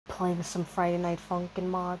playing some Friday Night Funkin'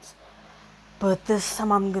 mods. But this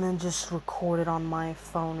time I'm gonna just record it on my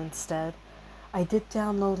phone instead. I did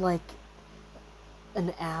download like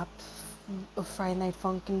an app of Friday Night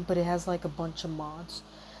Funkin', but it has like a bunch of mods.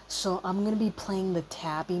 So I'm gonna be playing the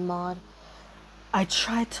TABI mod. I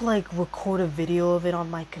tried to like record a video of it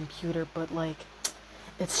on my computer, but like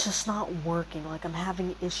it's just not working. Like I'm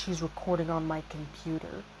having issues recording on my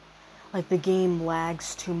computer. Like the game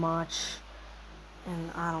lags too much,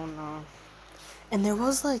 and I don't know. And there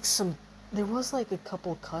was like a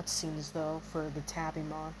couple cutscenes though for the TABI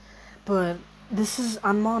mod, but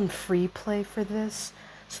I'm on free play for this,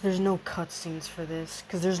 so there's no cutscenes for this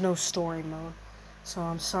because there's no story mode. So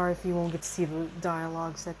I'm sorry if you won't get to see the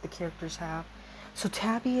dialogues that the characters have. So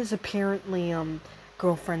TABI is apparently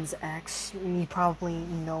girlfriend's ex, and you probably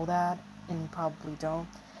know that, and you probably don't.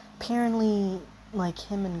 Apparently, like,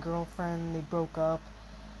 him and girlfriend, they broke up,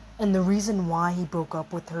 and the reason why he broke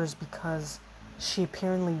up with her is because she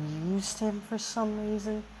apparently used him for some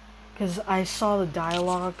reason. Because I saw the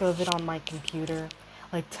dialogue of it on my computer.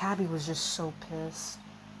 Like, TABI was just so pissed.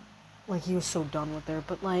 Like, he was so done with her.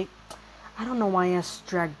 But, like, I don't know why he has to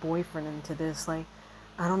drag boyfriend into this. Like,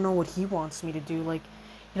 I don't know what he wants me to do. Like,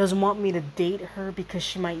 he doesn't want me to date her because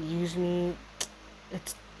she might use me.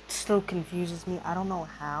 It still confuses me. I don't know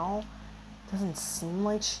how. It doesn't seem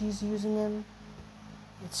like she's using him.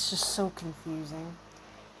 It's just so confusing.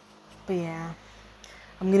 But yeah,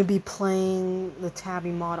 I'm gonna be playing the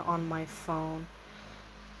TABI mod on my phone.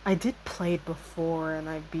 I did play it before and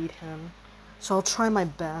I beat him. So I'll try my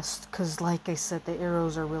best, because like I said, the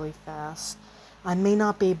arrows are really fast. I may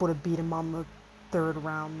not be able to beat him on the third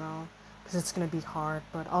round though, because it's going to be hard,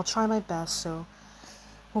 but I'll try my best. So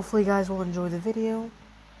hopefully you guys will enjoy the video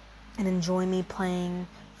and enjoy me playing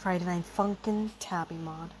Friday Night Funkin' TABI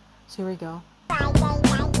mod. So here we go.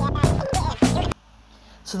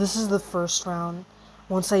 So this is the first round.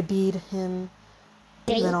 Once I beat him,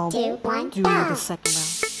 then I'll do the second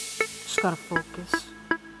round. Just gotta focus.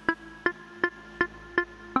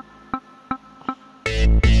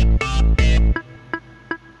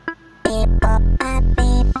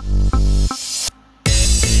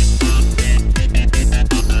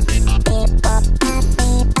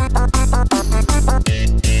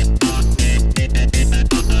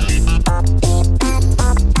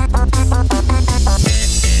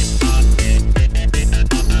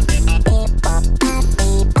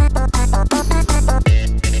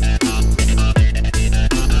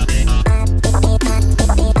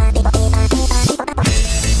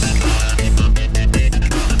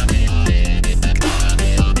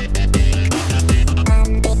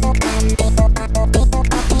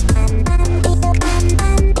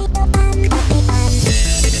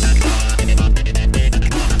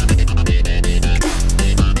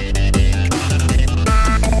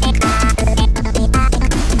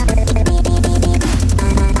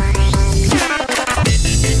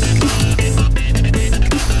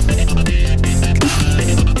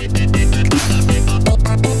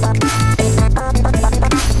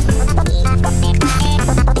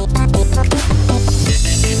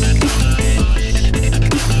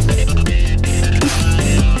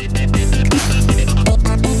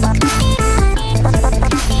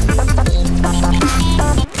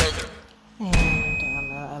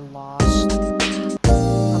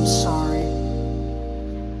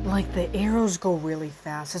 Like, the arrows go really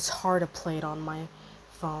fast. It's hard to play it on my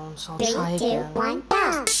phone, so I'll try again. 3, 2, 1, go!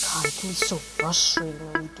 God, it can be so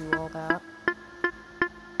frustrating when we do all that.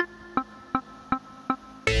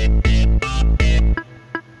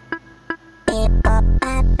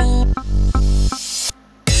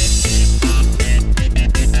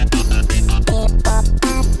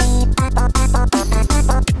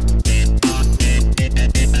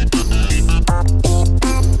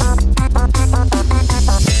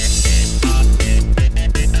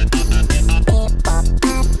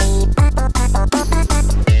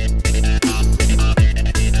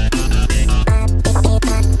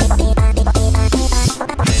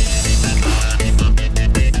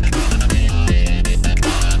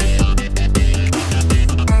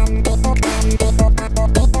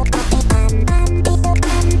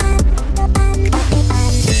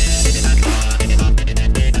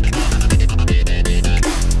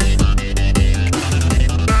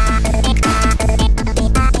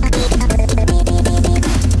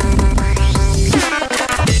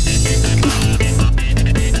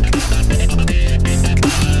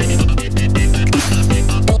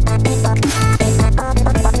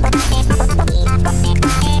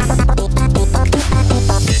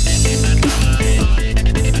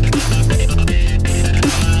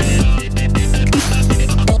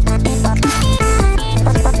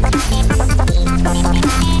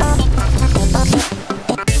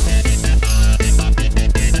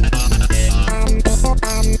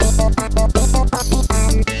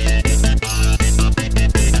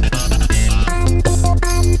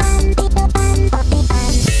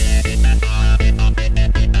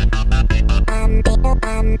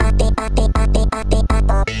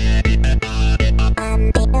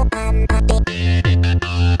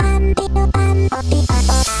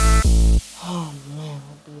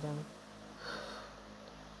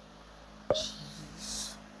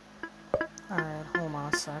 Jeez. Alright, hold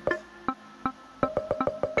on a sec.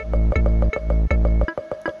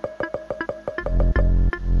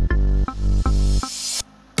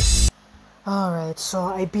 Alright, so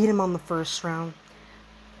I beat him on the first round.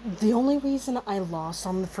 The only reason I lost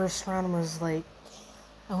on the first round was like,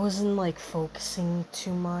 I wasn't like focusing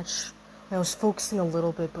too much. I was focusing a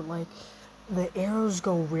little bit, but like, the arrows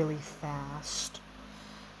go really fast.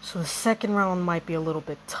 So the second round might be a little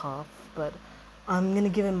bit tough, but I'm gonna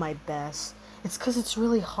give it my best. It's because it's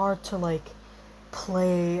really hard to like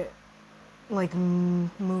play, like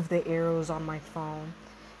move the arrows on my phone,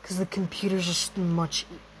 because the computer's just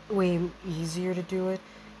way easier to do it.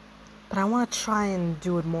 But I want to try and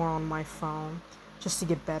do it more on my phone, just to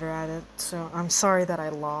get better at it. So I'm sorry that I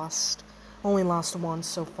lost. Only lost once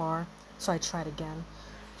so far, so I tried again.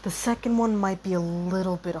 The second one might be a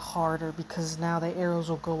little bit harder because now the arrows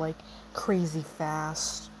will go like crazy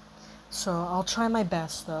fast. So I'll try my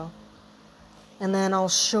best though. And then I'll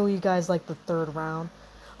show you guys like the third round.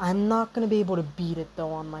 I'm not going to be able to beat it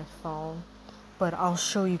though on my phone, but I'll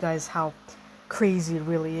show you guys how crazy it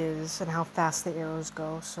really is and how fast the arrows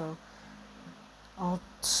go. So I'll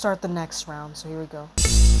start the next round, so here we go.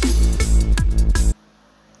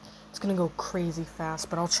 It's gonna go crazy fast,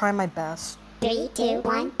 but I'll try my best. 3, 2,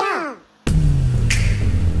 1, go!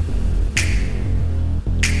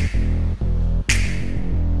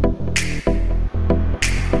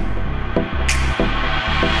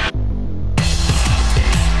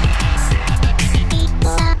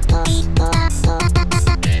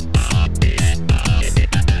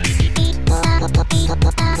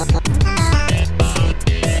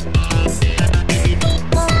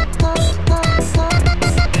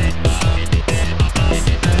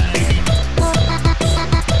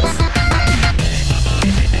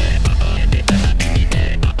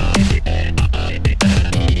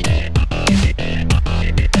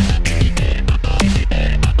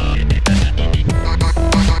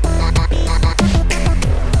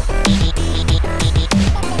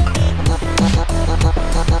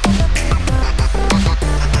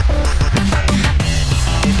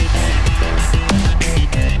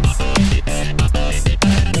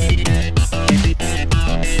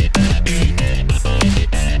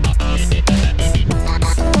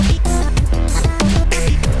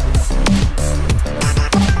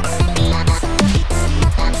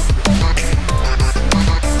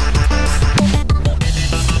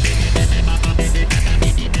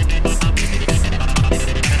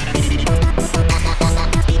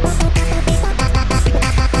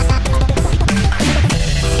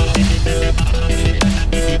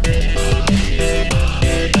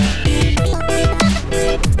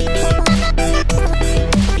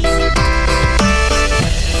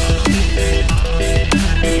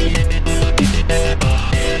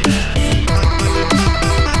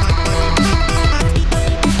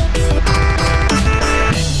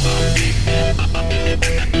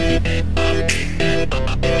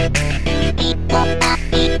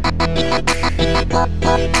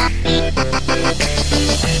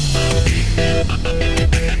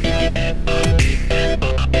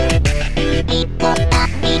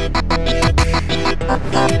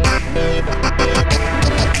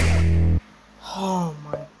 Oh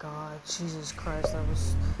my god, Jesus Christ, that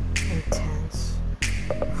was intense.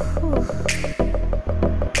 Whew.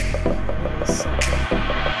 Wait a second.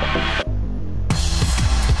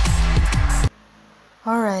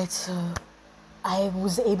 Alright, so I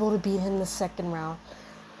was able to beat him the second round.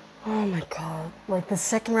 Oh my god, like the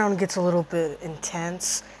second round gets a little bit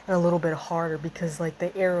intense and a little bit harder because like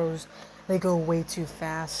the arrows, they go way too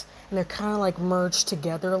fast and they're kind of like merged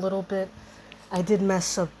together a little bit. I did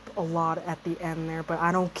mess up a lot at the end there, but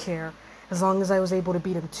I don't care. As long as I was able to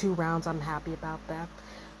beat him 2 rounds, I'm happy about that.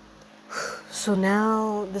 So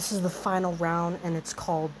now this is the final round and it's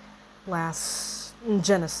called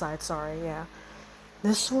Genocide, sorry, yeah.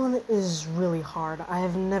 This one is really hard. I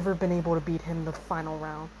have never been able to beat him the final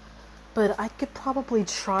round. But I could probably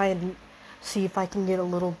try and see if I can get a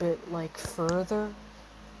little bit, like, further.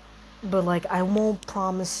 But, like, I won't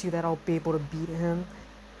promise you that I'll be able to beat him.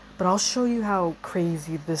 But I'll show you how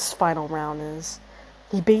crazy this final round is.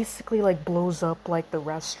 He basically, like, blows up, like, the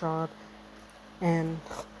restaurant. And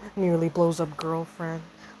nearly blows up girlfriend.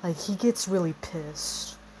 Like, he gets really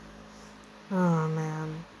pissed. Oh,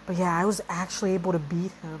 man. But yeah, I was actually able to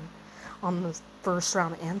beat him on the first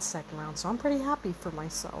round and second round. So I'm pretty happy for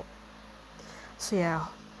myself. So yeah,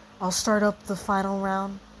 I'll start up the final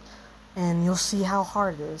round. And you'll see how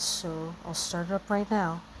hard it is. So I'll start it up right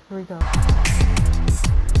now. Here we go.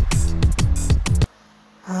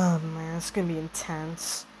 Oh man, it's gonna be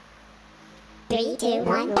intense. 3, 2,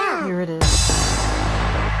 1, go! Here it is.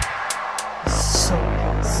 So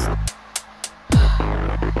close.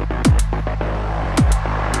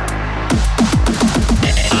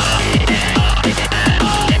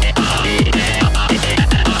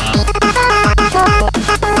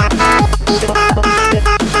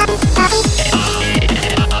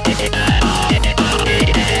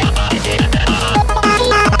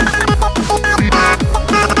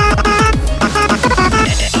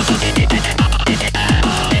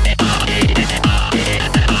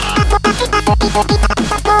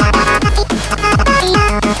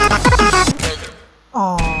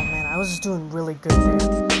 Oh man, I was doing really good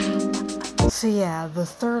there. So yeah, the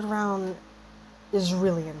third round is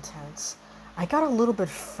really intense. I got a little bit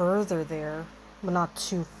further there, but not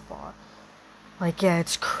too far. Like yeah,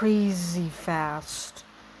 it's crazy fast.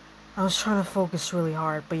 I was trying to focus really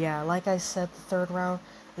hard, but yeah, like I said, the third round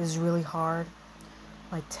is really hard.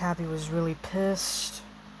 Like TABI was really pissed.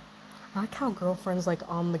 I like how girlfriend's like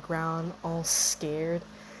on the ground, all scared.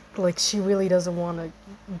 Like she really doesn't want to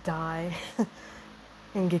die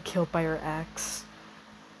and get killed by her ex.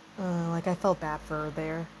 Like I felt bad for her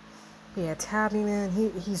there. But yeah, TABI man,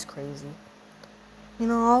 he's crazy. You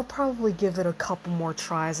know, I'll probably give it a couple more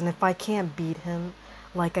tries, and if I can't beat him,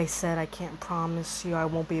 like I said, I can't promise you I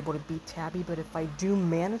won't be able to beat TABI, but if I do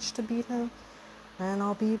manage to beat him, then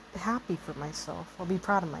I'll be happy for myself. I'll be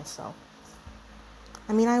proud of myself.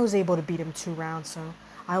 I mean, I was able to beat him 2 rounds, so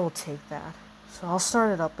I will take that. So I'll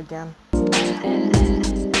start it up again. Alright,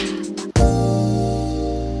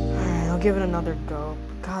 I'll give it another go.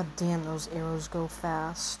 God damn, those arrows go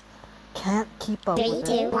fast. Can't keep up 3, with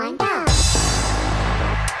 2, it. 1, go!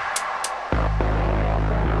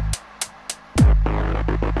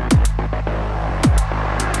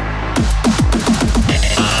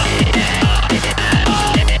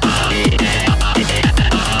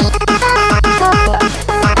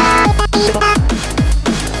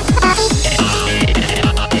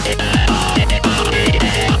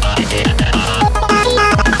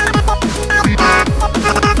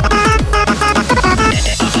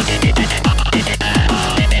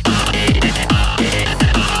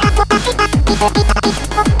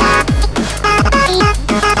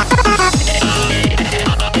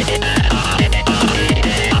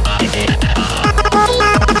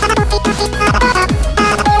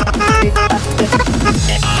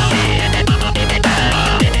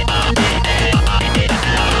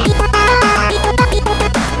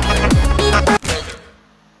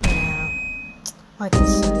 Like I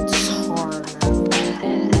said, it's hard,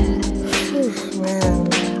 man. Oof, man.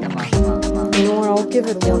 You know what? I'll give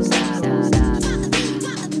it one.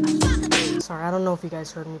 Sorry, I don't know if you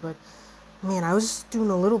guys heard me, but man, I was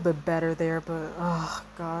doing a little bit better there, but oh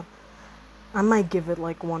god, I might give it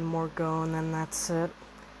like one more go and then that's it.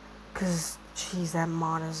 Cause geez, that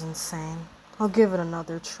mod is insane. I'll give it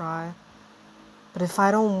another try, but if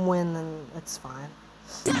I don't win, then it's fine.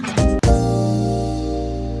 Man,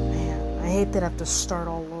 I hate that I have to start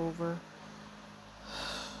all over.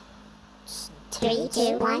 3,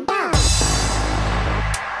 2, 1, go!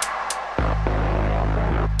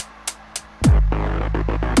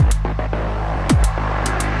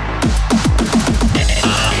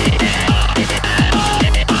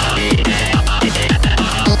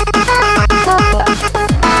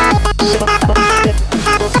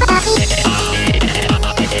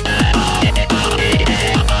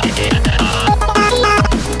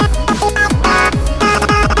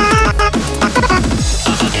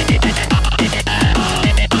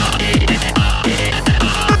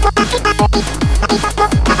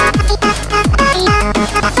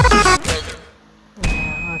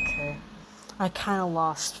 I kind of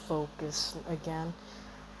lost focus again.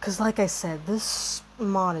 Because like I said, this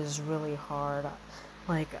mod is really hard.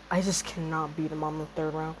 Like, I just cannot beat him on the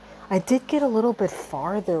third round. I did get a little bit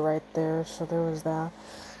farther right there, so there was that.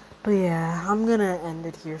 But yeah, I'm gonna end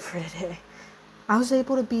it here for today. I was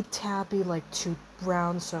able to beat TABI like 2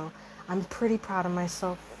 rounds, so I'm pretty proud of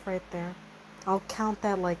myself right there. I'll count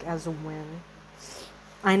that like as a win.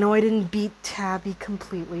 I know I didn't beat TABI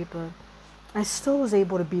completely, but I still was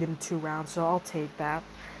able to beat him 2 rounds, so I'll take that,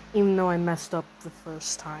 even though I messed up the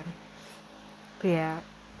first time. But yeah,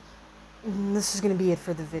 this is going to be it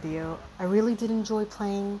for the video. I really did enjoy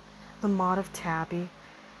playing the mod of TABI. It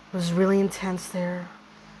was really intense there.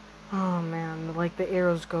 Oh man, like the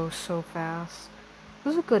arrows go so fast. It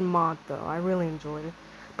was a good mod though, I really enjoyed it.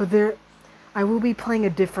 But I will be playing a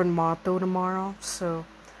different mod though tomorrow, so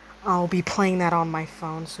I'll be playing that on my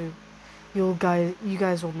phone, so you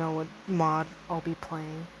guys will know what mod I'll be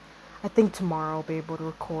playing. I think tomorrow I'll be able to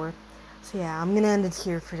record. So yeah, I'm gonna end it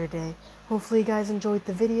here for today. Hopefully you guys enjoyed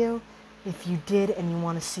the video, If you did and you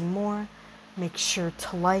want to see more, make sure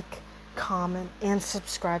to like, comment, and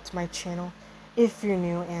subscribe to my channel if you're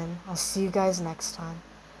new, and I'll see you guys next time.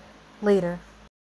 Later.